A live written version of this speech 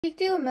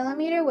PeakDo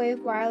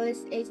mmWave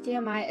wireless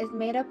HDMI is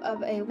made up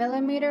of a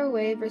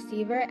mmWave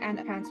receiver and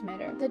a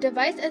transmitter. The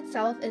device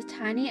itself is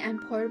tiny and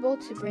portable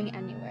to bring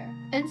anywhere.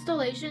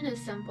 Installation is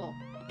simple.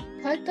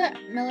 Plug the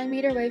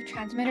mmWave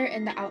transmitter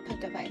in the output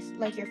device,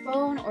 like your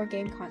phone or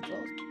game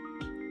consoles.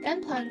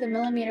 Then plug the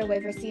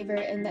mmWave receiver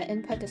in the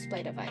input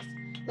display device,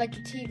 like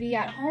the TV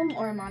at home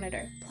or a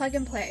monitor. Plug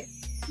and play.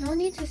 No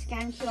need to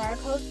scan QR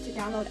codes to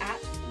download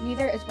apps,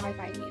 neither is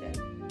Wi-Fi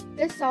needed.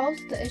 This solves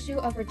the issue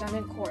of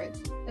redundant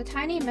cords. The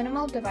tiny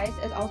minimal device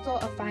is also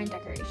a fine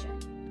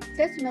decoration.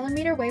 This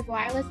mmWave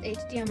wireless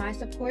HDMI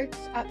supports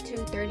up to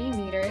 30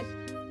 meters,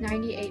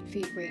 98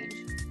 feet range,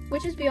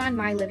 which is beyond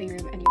my living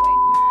room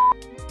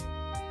anyway.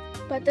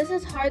 But this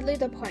is hardly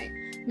the point.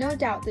 No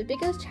doubt, the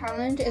biggest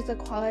challenge is the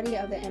quality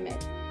of the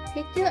image.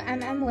 PeakDo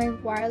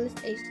mmWave wireless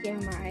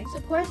HDMI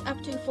supports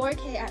up to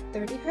 4K at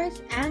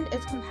 30Hz and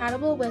is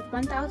compatible with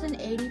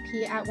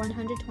 1080p at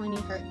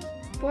 120Hz.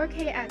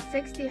 4K at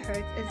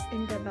 60Hz is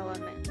in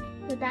development.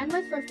 The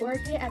bandwidth for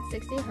 4K at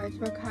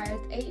 60Hz requires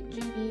 8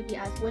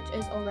 Gbps, which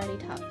is already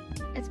tough.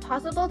 It's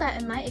possible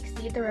that it might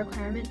exceed the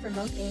requirement for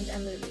most games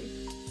and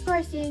movies. What you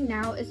are seeing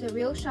now is a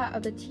real shot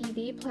of the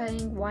TV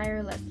playing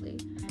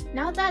wirelessly.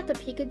 Now that the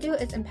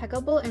PeakDo is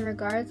impeccable in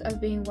regards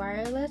of being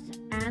wireless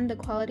and the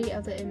quality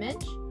of the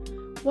image,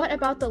 what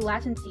about the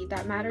latency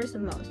that matters the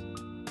most?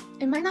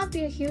 It might not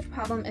be a huge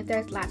problem if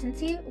there's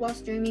latency while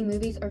streaming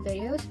movies or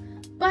videos,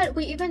 but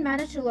we even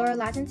managed to lower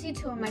latency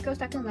to a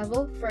microsecond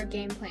level for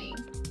game playing.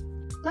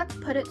 Let's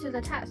put it to the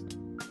test.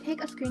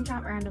 Take a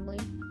screenshot randomly.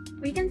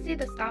 We can see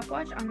the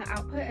stopwatch on the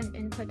output and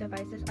input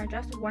devices are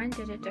just 1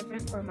 digit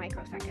different for a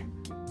microsecond.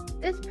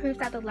 This proves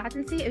that the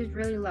latency is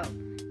really low,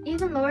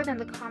 even lower than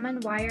the common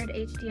wired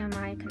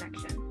HDMI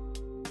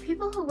connection.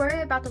 People who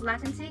worry about the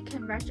latency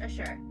can rest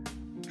assured.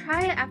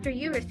 Try it after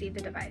you receive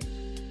the device.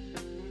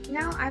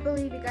 Now I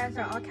believe you guys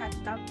are all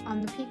catched up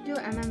on the PeakDo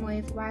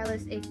mmWave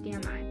wireless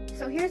HDMI.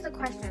 So here's the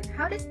question,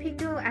 how does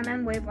PeakDo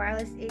mmWave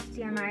wireless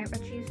HDMI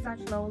achieve such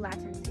low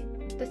latency?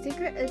 The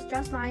secret is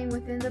just lying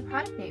within the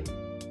product name,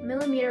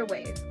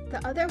 mmWave.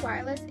 The other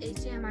wireless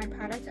HDMI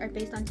products are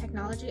based on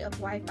technology of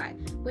Wi-Fi,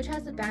 which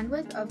has a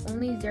bandwidth of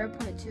only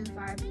 0.25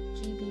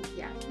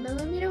 Gbps.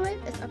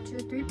 mmWave is up to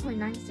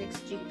 3.96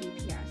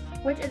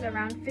 Gbps, which is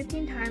around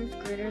 15 times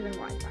greater than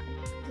Wi-Fi.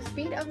 The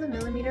speed of the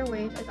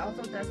mmWave is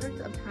also dozens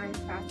of times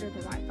faster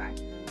than Wi-Fi,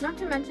 not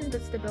to mention the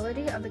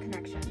stability of the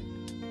connection.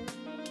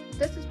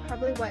 This is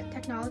probably what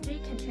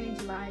technology can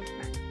change lives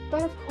meant.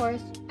 But of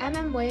course,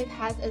 mmWave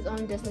has its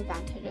own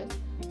disadvantages.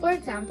 For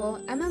example,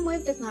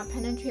 mmWave does not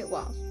penetrate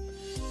walls.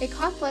 It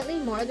costs slightly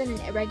more than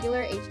a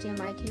regular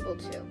HDMI cable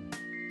too.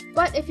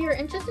 But if you're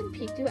interested in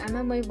PeakDo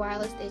mmWave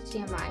wireless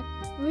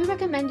HDMI, we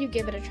recommend you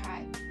give it a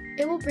try.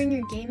 It will bring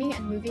your gaming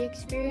and movie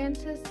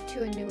experiences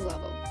to a new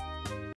level.